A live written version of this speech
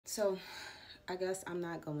So I guess I'm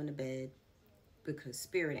not going to bed because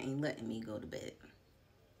spirit ain't letting me go to bed.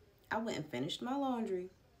 I went and finished my laundry.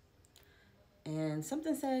 And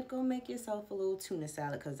something said, go make yourself a little tuna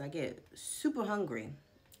salad because I get super hungry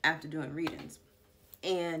after doing readings.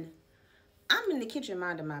 And I'm in the kitchen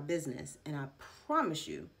minding my business. And I promise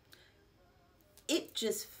you, it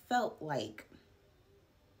just felt like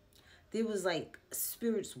there was like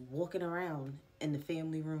spirits walking around in the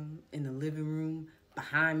family room, in the living room,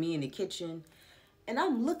 behind me in the kitchen. And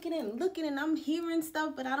I'm looking and looking and I'm hearing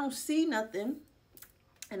stuff, but I don't see nothing.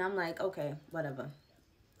 And I'm like, okay, whatever.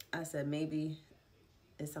 I said, maybe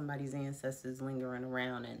it's somebody's ancestors lingering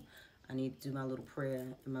around and I need to do my little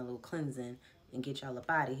prayer and my little cleansing and get y'all up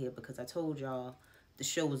out of here because I told y'all the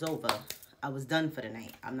show was over. I was done for the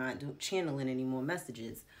night. I'm not channeling any more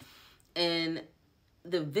messages. And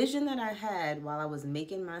the vision that I had while I was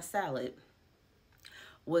making my salad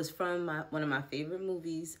was from one of my favorite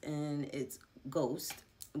movies, and it's Ghost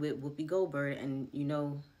with Whoopi Goldberg. And you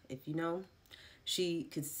know, if you know, she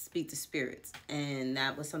could speak to spirits, and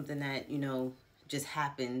that was something that, you know, just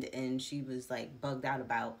happened, and she was like bugged out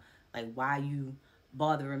about, like, why you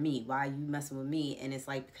bothering me, why you messing with me? And it's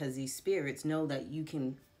like, because these spirits know that you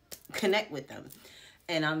can connect with them.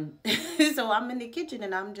 And I'm so I'm in the kitchen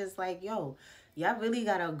and I'm just like, yo, y'all really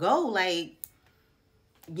gotta go. Like,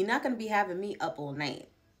 you're not gonna be having me up all night.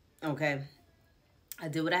 Okay, I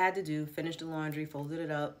did what I had to do, finished the laundry, folded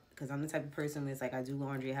it up, because I'm the type of person that's like, I do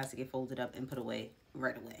laundry, it has to get folded up and put away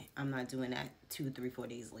right away. I'm not doing that 2, 3, 4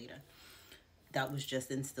 days later. That was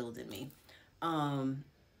just instilled in me. So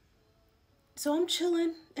I'm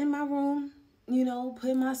chilling in my room, you know,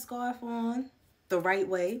 putting my scarf on the right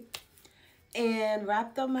way and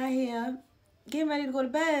wrapped up my hair, getting ready to go to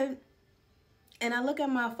bed. And I look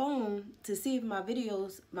at my phone to see if my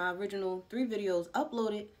videos, my original 3 videos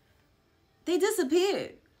uploaded, they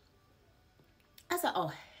disappeared. I said,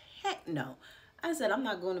 oh, heck no. I said, I'm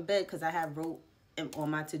not going to bed because I have wrote on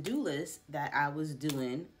my to-do list that I was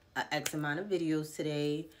doing a X amount of videos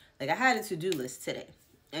today. Like, I had a to-do list today.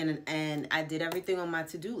 And I did everything on my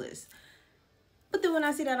to-do list. But then when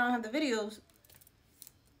I see that I don't have the videos,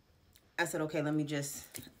 I said, okay, let me just,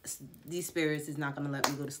 these spirits is not going to let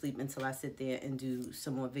me go to sleep until I sit there and do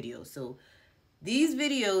some more videos. So these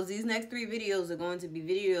videos, these next 3 videos are going to be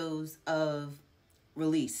videos of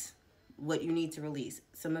release, what you need to release.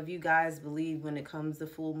 Some of you guys believe when it comes to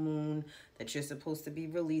full moon that you're supposed to be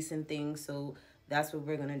releasing things. So that's what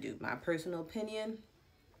we're going to do. My personal opinion,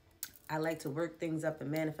 I like to work things up and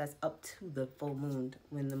manifest up to the full moon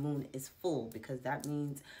when the moon is full, because that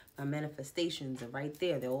means my manifestations are right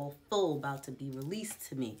there. They're all full, about to be released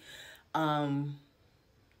to me. And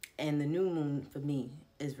the new moon for me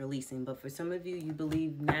is releasing. But for some of you, you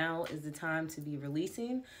believe now is the time to be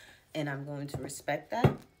releasing, and I'm going to respect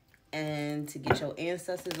that. And to get your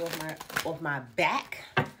ancestors off my back,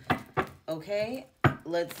 okay?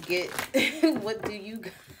 Let's get what do you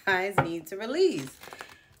guys need to release?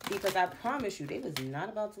 Because I promise you, they was not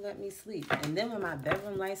about to let me sleep. And then when my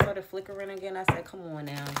bedroom light started flickering again, I said, come on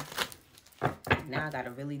now. Now I got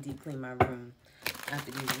to really deep clean my room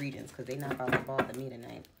after these readings, because they're not about to bother me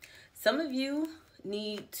tonight. Some of you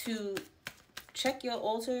need to check your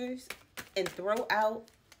altars and throw out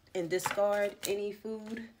and discard any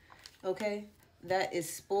food, okay, that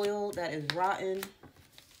is spoiled, that is rotten,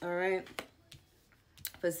 all right?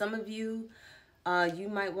 For some of you, you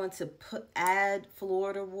might want to add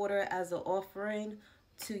Florida water as an offering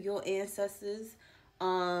to your ancestors.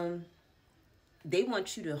 They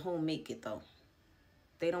want you to home make it, though.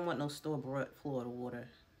 They don't want no store-bought Florida water.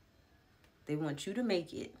 They want you to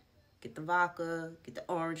make it. Get the vodka, get the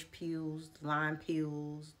orange peels, the lime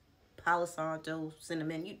peels, Palo Santo,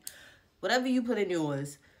 cinnamon, whatever you put in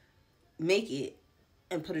yours, make it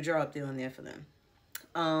and put a jar up there on there for them.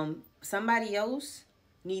 Somebody else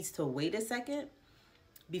needs to wait a second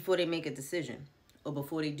before they make a decision or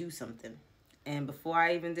before they do something. And before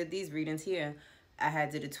I even did these readings here, I had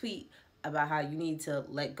did a tweet about how you need to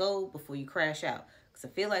let go before you crash out. Because I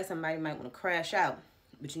feel like somebody might want to crash out,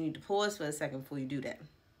 but you need to pause for a second before you do that.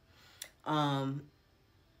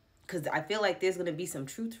 Because I feel like there's going to be some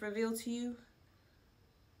truth revealed to you,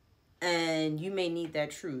 and you may need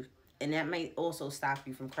that truth, and that might also stop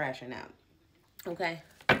you from crashing out. Okay?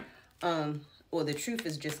 Or the truth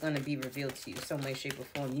is just going to be revealed to you some way, shape, or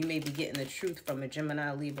form. You may be getting the truth from a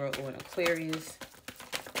Gemini, Libra, or an Aquarius.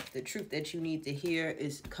 The truth that you need to hear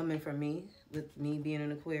is coming from me, with me being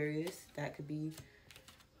an Aquarius. That could be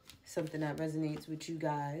something that resonates with you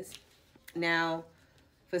guys. Now,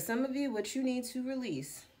 for some of you, what you need to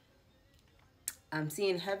release I'm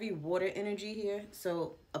seeing heavy water energy here.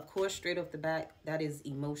 So, of course, straight off the bat, that is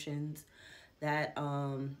emotions that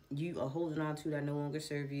you are holding on to that no longer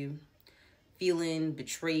serve you. Feeling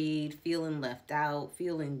betrayed, feeling left out,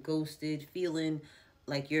 feeling ghosted, feeling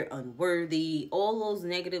like you're unworthy. All those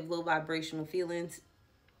negative, low vibrational feelings,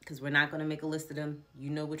 because we're not going to make a list of them. You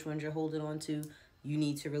know which ones you're holding on to. You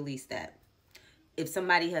need to release that. If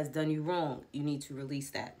somebody has done you wrong, you need to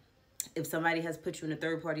release that. If somebody has put you in a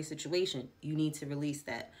third-party situation, you need to release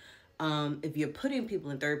that. If you're putting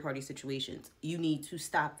people in third-party situations, you need to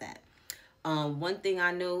stop that. One thing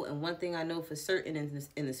I know, and one thing I know for certain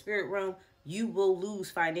in the spirit realm, you will lose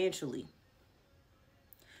financially.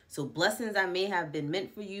 So blessings that may have been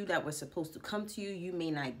meant for you that were supposed to come to you, you may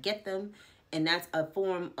not get them. And that's a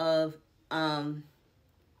form of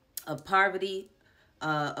poverty,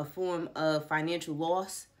 a form of financial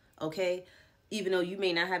loss, okay? Even though you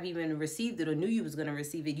may not have even received it or knew you was going to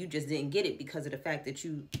receive it, you just didn't get it because of the fact that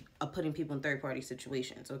you are putting people in third-party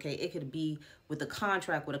situations, okay? It could be with a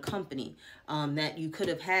contract with a company that you could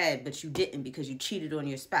have had, but you didn't because you cheated on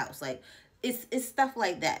your spouse. Like, it's stuff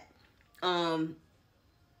like that.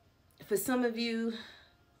 For some of you,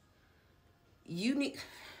 you need...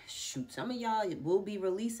 Shoot, some of y'all will be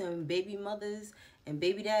releasing baby mothers and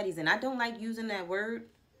baby daddies. And I don't like using that word.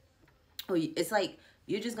 It's like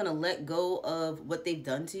you're just going to let go of what they've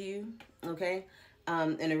done to you, okay?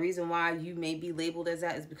 And the reason why you may be labeled as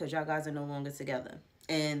that is because y'all guys are no longer together.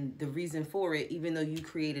 And the reason for it, even though you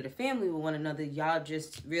created a family with one another, y'all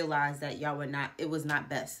just realized that y'all were not, it was not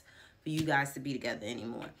best for you guys to be together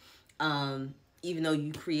anymore. Even though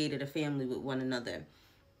you created a family with one another.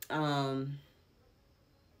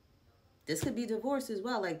 This could be divorce as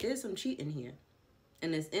well. Like, there's some cheating here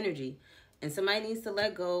in this energy. And somebody needs to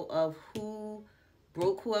let go of who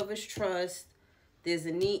broke whoever's trust. There's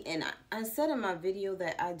a need. And I said in my video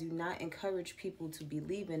that I do not encourage people to be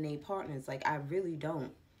leaving their partners. Like, I really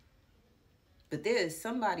don't. But there is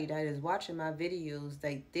somebody that is watching my videos.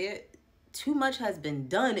 Like, too much has been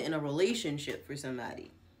done in a relationship for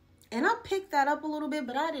somebody. And I picked that up a little bit,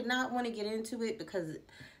 but I did not want to get into it because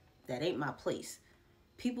that ain't my place.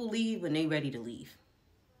 People leave when they ready to leave.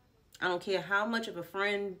 I don't care how much of a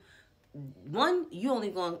friend. One, you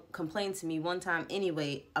only gonna complain to me one time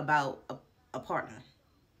anyway about a partner.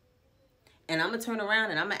 And I'm gonna turn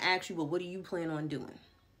around and I'm gonna ask you, well, what do you plan on doing?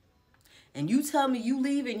 And you tell me you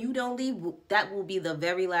leave and you don't leave, that will be the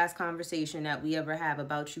very last conversation that we ever have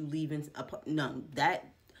about you leaving.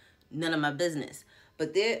 None of my business.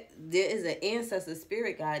 But there is an ancestor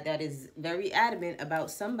spirit guide that is very adamant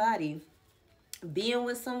about somebody being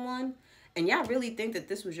with someone, and y'all really think that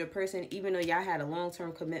this was your person, even though y'all had a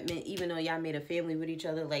long-term commitment, even though y'all made a family with each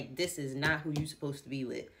other. Like, this is not who you're supposed to be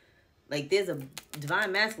with. Like, there's a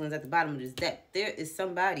divine masculine at the bottom of this deck. There is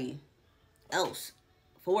somebody else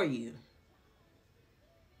for you.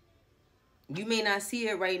 You may not see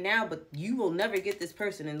it right now, but you will never get this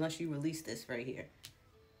person unless you release this right here.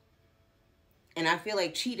 And I feel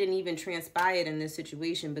like cheating even transpired in this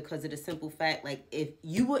situation because of the simple fact, like, if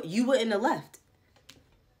you wouldn't have left.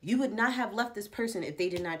 You would not have left this person if they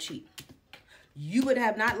did not cheat. You would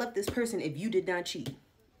have not left this person if you did not cheat.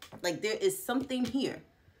 Like, there is something here,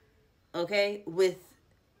 okay, with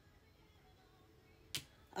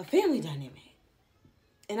a family dynamic.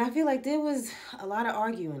 And I feel like there was a lot of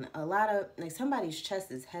arguing, a lot of, like, somebody's chest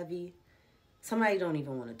is heavy. Somebody don't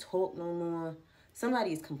even want to talk no more.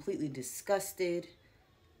 Somebody is completely disgusted.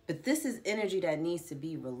 But this is energy that needs to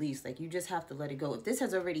be released. Like, you just have to let it go. If this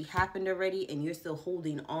has already happened already and you're still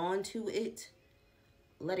holding on to it,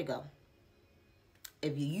 let it go.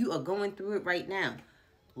 If you are going through it right now,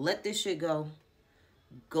 let this shit go.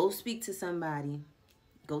 Go speak to somebody.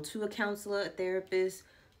 Go to a counselor, a therapist.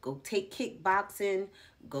 Go take kickboxing.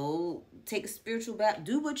 Go take a spiritual bath.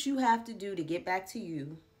 Do what you have to do to get back to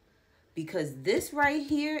you. Because this right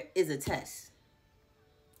here is a test.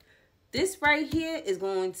 This right here is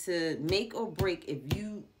going to make or break if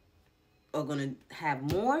you are going to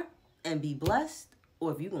have more and be blessed,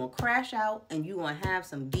 or if you're going to crash out and you're going to have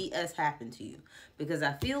some BS happen to you. Because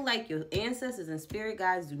I feel like your ancestors and spirit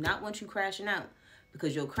guides do not want you crashing out.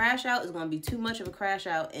 Because your crash out is going to be too much of a crash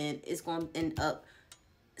out, and it's going to end up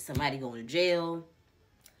somebody going to jail.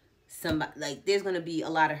 Somebody, like, there's going to be a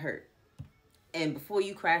lot of hurt. And before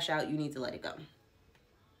you crash out, you need to let it go.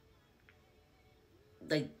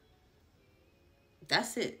 Like,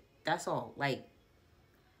 that's it. That's all. Like,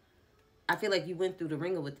 I feel like you went through the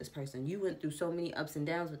ringer with this person. You went through so many ups and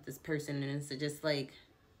downs with this person. And it's just like,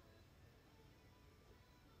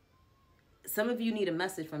 some of you need a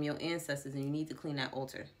message from your ancestors and you need to clean that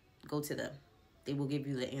altar. Go to them. They will give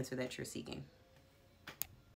you the answer that you're seeking.